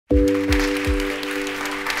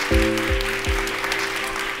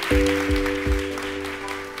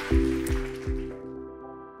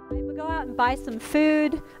buy some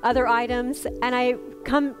food, other items, and I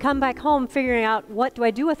come back home figuring out, what do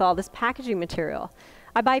I do with all this packaging material?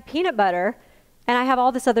 I buy peanut butter, and I have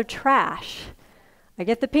all this other trash. I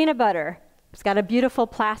get the peanut butter. It's got a beautiful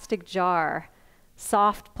plastic jar.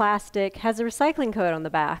 Soft plastic, has a recycling code on the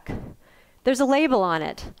back. There's a label on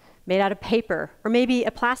it, made out of paper, or maybe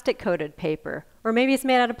a plastic-coated paper, or maybe it's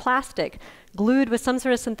made out of plastic, glued with some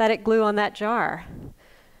sort of synthetic glue on that jar.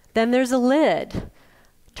 Then there's a lid.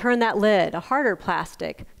 Turn that lid, a harder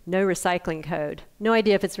plastic, no recycling code. No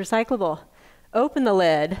idea if it's recyclable. Open the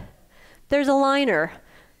lid. There's a liner,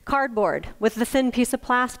 cardboard, with the thin piece of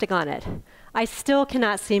plastic on it. I still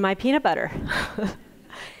cannot see my peanut butter.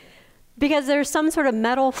 Because there's some sort of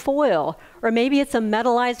metal foil, or maybe it's a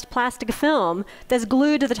metallized plastic film that's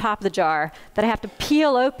glued to the top of the jar that I have to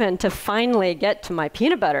peel open to finally get to my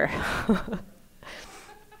peanut butter.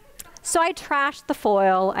 So I trash the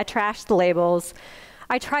foil, I trash the labels,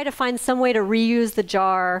 I try to find some way to reuse the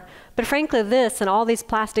jar, but frankly this and all these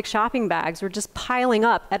plastic shopping bags were just piling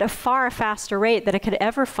up at a far faster rate than I could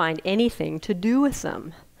ever find anything to do with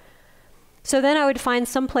them. So then I would find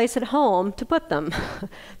some place at home to put them,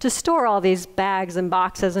 to store all these bags and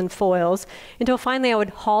boxes and foils, until finally I would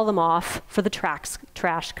haul them off for the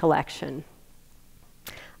trash collection.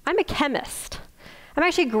 I'm a chemist. I'm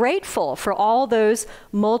actually grateful for all those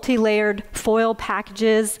multi-layered foil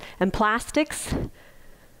packages and plastics.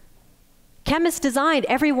 Chemists designed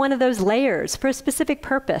every one of those layers for a specific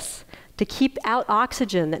purpose, to keep out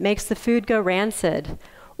oxygen that makes the food go rancid,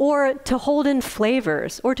 or to hold in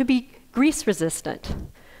flavors, or to be grease resistant.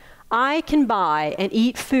 I can buy and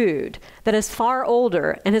eat food that is far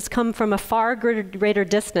older and has come from a far greater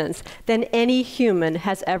distance than any human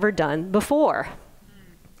has ever done before.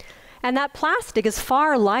 And that plastic is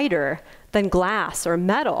far lighter than glass or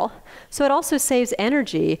metal, so it also saves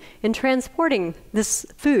energy in transporting this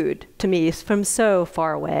food to me from so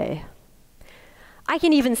far away. I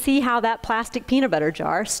can even see how that plastic peanut butter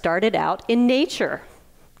jar started out in nature.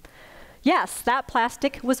 Yes, that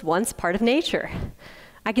plastic was once part of nature.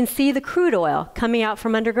 I can see the crude oil coming out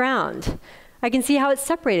from underground. I can see how it's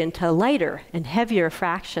separated into lighter and heavier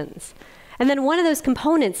fractions. And then one of those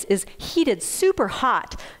components is heated super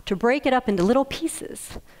hot to break it up into little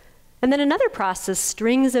pieces. And then another process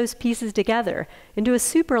strings those pieces together into a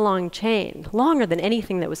super long chain, longer than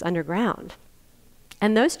anything that was underground.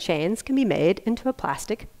 And those chains can be made into a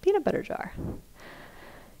plastic peanut butter jar.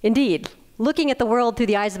 Indeed, looking at the world through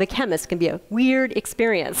the eyes of a chemist can be a weird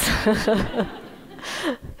experience.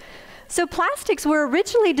 So plastics were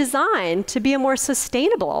originally designed to be a more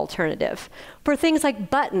sustainable alternative for things like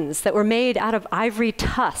buttons that were made out of ivory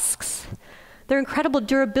tusks. Their incredible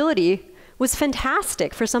durability was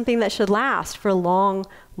fantastic for something that should last for a long,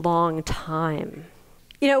 long time.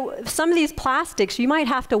 You know, some of these plastics, you might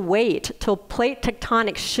have to wait till plate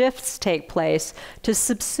tectonic shifts take place to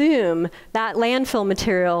subsume that landfill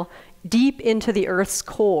material deep into the Earth's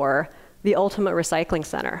core, the ultimate recycling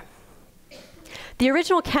center. The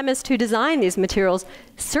original chemist who designed these materials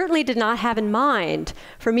certainly did not have in mind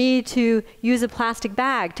for me to use a plastic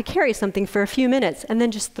bag to carry something for a few minutes and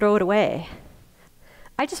then just throw it away.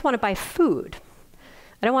 I just want to buy food.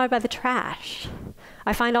 I don't want to buy the trash.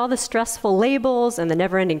 I find all the stressful labels and the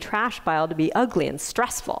never-ending trash pile to be ugly and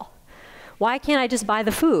stressful. Why can't I just buy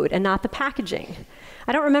the food and not the packaging?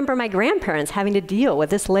 I don't remember my grandparents having to deal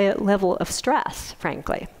with this level of stress,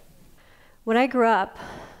 frankly. When I grew up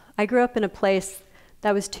in a place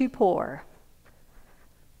that was too poor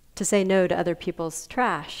to say no to other people's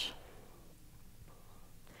trash.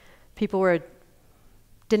 People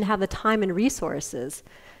didn't have the time and resources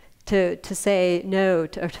to say no or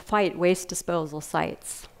to fight waste disposal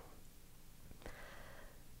sites.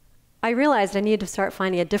 I realized I needed to start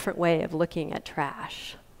finding a different way of looking at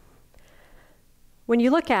trash. When you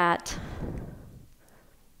look at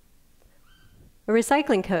a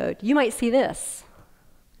recycling code, you might see this.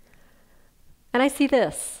 And I see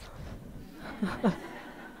this.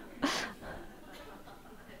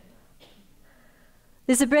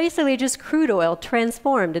 This is basically just crude oil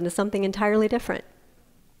transformed into something entirely different.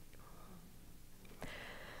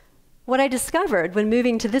 What I discovered when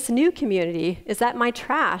moving to this new community is that my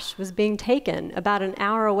trash was being taken about an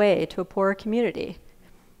hour away to a poorer community.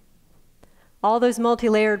 All those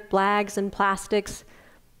multi-layered bags and plastics,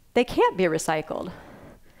 they can't be recycled.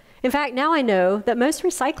 In fact, now I know that most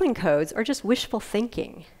recycling codes are just wishful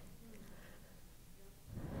thinking.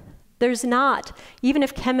 There's not, even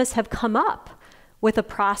if chemists have come up with a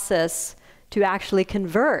process to actually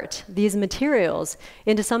convert these materials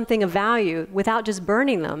into something of value without just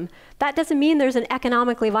burning them, that doesn't mean there's an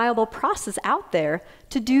economically viable process out there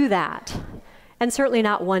to do that. and certainly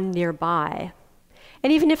not one nearby.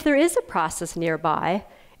 And even if there is a process nearby,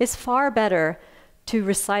 it's far better to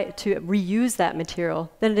reuse that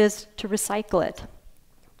material than it is to recycle it.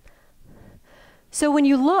 So when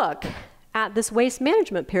you look at this waste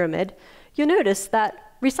management pyramid, you'll notice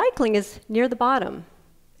that recycling is near the bottom,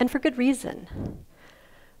 and for good reason.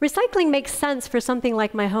 Recycling makes sense for something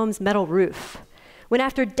like my home's metal roof. When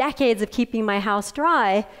after decades of keeping my house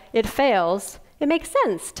dry, it fails, it makes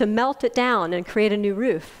sense to melt it down and create a new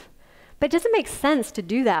roof. But it doesn't make sense to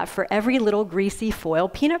do that for every little greasy foil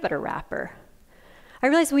peanut butter wrapper. I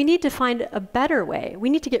realize we need to find a better way. We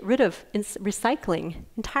need to get rid of recycling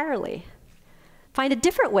entirely. Find a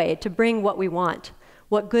different way to bring what we want,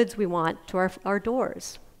 what goods we want to our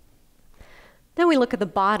doors. Then we look at the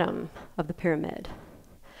bottom of the pyramid.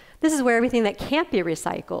 This is where everything that can't be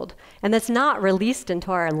recycled and that's not released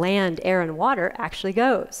into our land, air, and water actually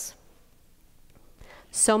goes.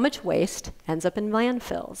 So much waste ends up in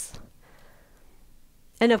landfills.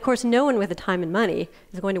 And of course, no one with the time and money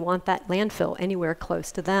is going to want that landfill anywhere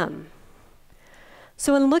close to them.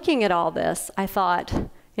 So in looking at all this, I thought,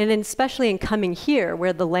 and especially in coming here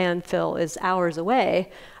where the landfill is hours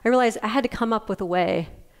away, I realized I had to come up with a way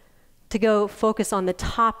to go focus on the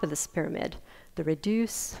top of this pyramid, the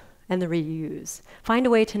reduce and the reuse. Find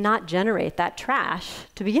a way to not generate that trash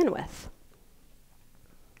to begin with.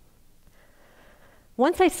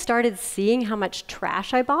 Once I started seeing how much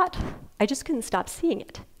trash I bought, I just couldn't stop seeing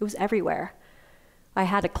it. It was everywhere. I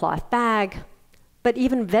had a cloth bag, but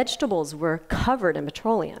even vegetables were covered in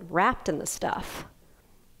petroleum, wrapped in the stuff.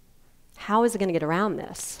 How is it going to get around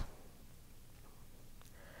this?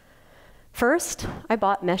 First, I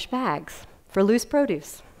bought mesh bags for loose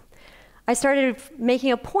produce. I started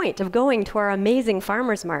making a point of going to our amazing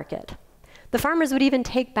farmers market. The farmers would even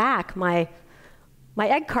take back my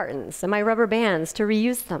egg cartons and my rubber bands to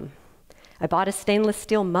reuse them. I bought a stainless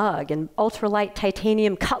steel mug and ultralight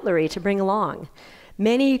titanium cutlery to bring along.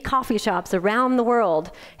 Many coffee shops around the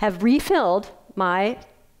world have refilled my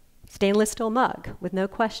stainless steel mug with no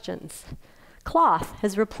questions. Cloth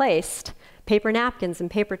has replaced paper napkins and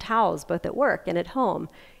paper towels both at work and at home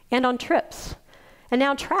and on trips. And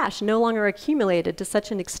now trash no longer accumulated to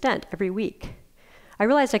such an extent every week. I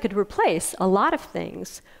realized I could replace a lot of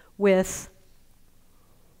things with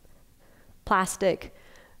plastic,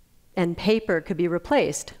 and paper could be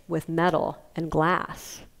replaced with metal and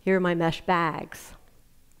glass. Here are my mesh bags.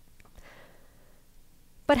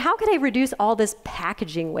 But how could I reduce all this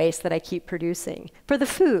packaging waste that I keep producing for the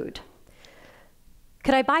food?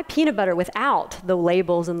 Could I buy peanut butter without the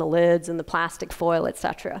labels and the lids and the plastic foil,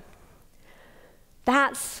 etc.?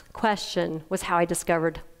 That question was how I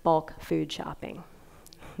discovered bulk food shopping.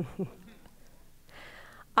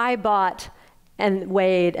 I bought and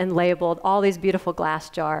weighed and labeled all these beautiful glass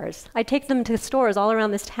jars. I'd take them to stores all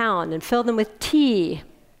around this town and fill them with tea.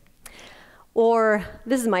 Or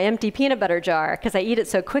this is my empty peanut butter jar because I eat it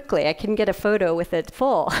so quickly I couldn't get a photo with it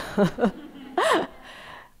full.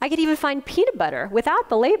 I could even find peanut butter without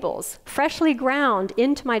the labels, freshly ground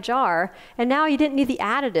into my jar, and now you didn't need the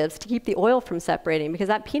additives to keep the oil from separating because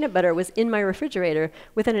that peanut butter was in my refrigerator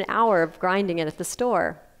within an hour of grinding it at the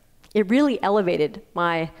store. It really elevated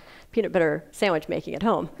my peanut butter sandwich making at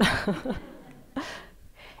home.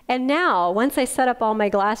 And now, once I set up all my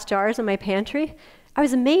glass jars in my pantry, I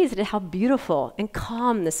was amazed at how beautiful and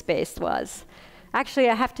calm the space was. Actually,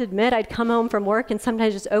 I have to admit, I'd come home from work and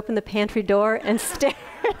sometimes just open the pantry door and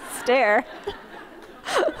stare.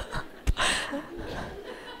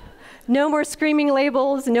 No more screaming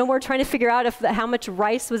labels, no more trying to figure out how much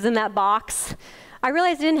rice was in that box. I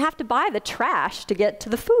realized I didn't have to buy the trash to get to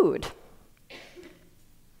the food.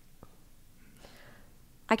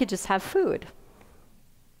 I could just have food.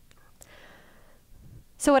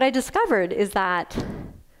 So what I discovered is that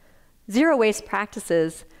zero waste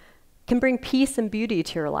practices can bring peace and beauty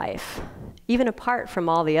to your life, even apart from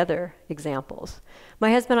all the other examples.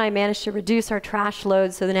 My husband and I managed to reduce our trash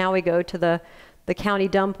loads, so that now we go to the county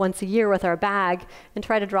dump once a year with our bag and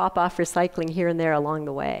try to drop off recycling here and there along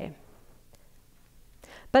the way.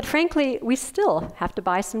 But frankly, we still have to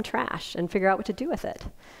buy some trash and figure out what to do with it.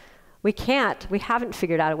 We haven't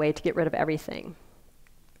figured out a way to get rid of everything.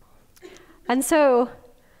 And so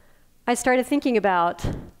I started thinking about,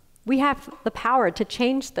 we have the power to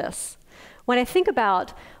change this. When I think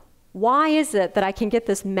about why is it that I can get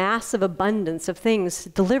this massive abundance of things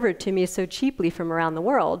delivered to me so cheaply from around the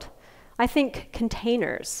world, I think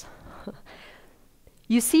containers.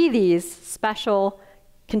 You see these special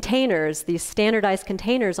containers, these standardized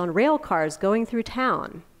containers on rail cars going through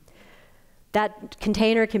town. That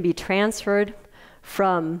container can be transferred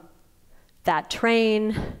from that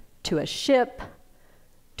train to a ship,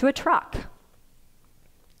 to a truck.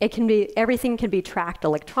 Everything can be tracked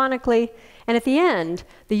electronically, and at the end,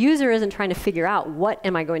 the user isn't trying to figure out what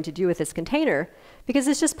am I going to do with this container, because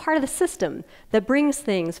it's just part of the system that brings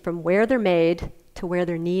things from where they're made to where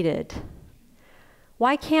they're needed.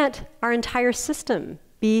 Why can't our entire system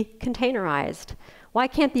be containerized? Why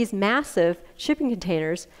can't these massive shipping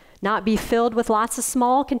containers not be filled with lots of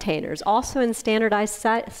small containers, also in standardized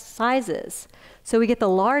sizes? So we get the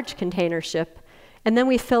large container ship, and then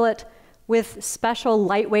we fill it with special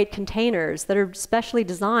lightweight containers that are specially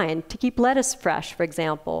designed to keep lettuce fresh, for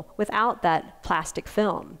example, without that plastic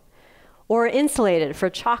film. Or insulated for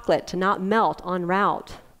chocolate to not melt en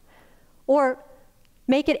route. Or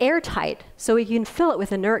make it airtight so we can fill it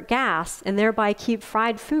with inert gas and thereby keep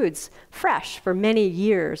fried foods fresh for many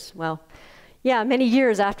years. Well, yeah, many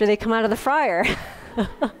years after they come out of the fryer.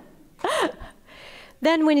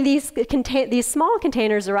 Then when these small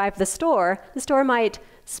containers arrive at the store might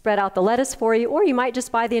spread out the lettuce for you, or you might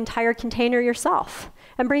just buy the entire container yourself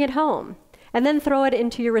and bring it home, and then throw it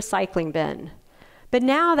into your recycling bin. But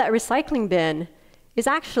now that recycling bin is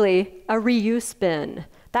actually a reuse bin.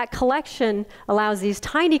 That collection allows these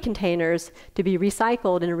tiny containers to be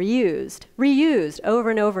recycled and reused over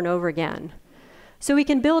and over and over again. So we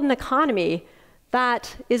can build an economy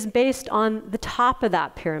that is based on the top of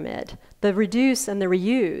that pyramid, the reduce and the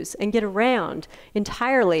reuse, and get around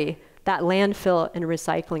entirely that landfill and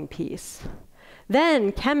recycling piece.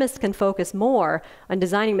 Then chemists can focus more on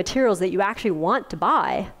designing materials that you actually want to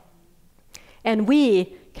buy, and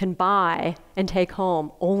we can buy and take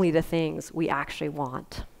home only the things we actually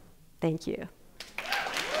want. Thank you.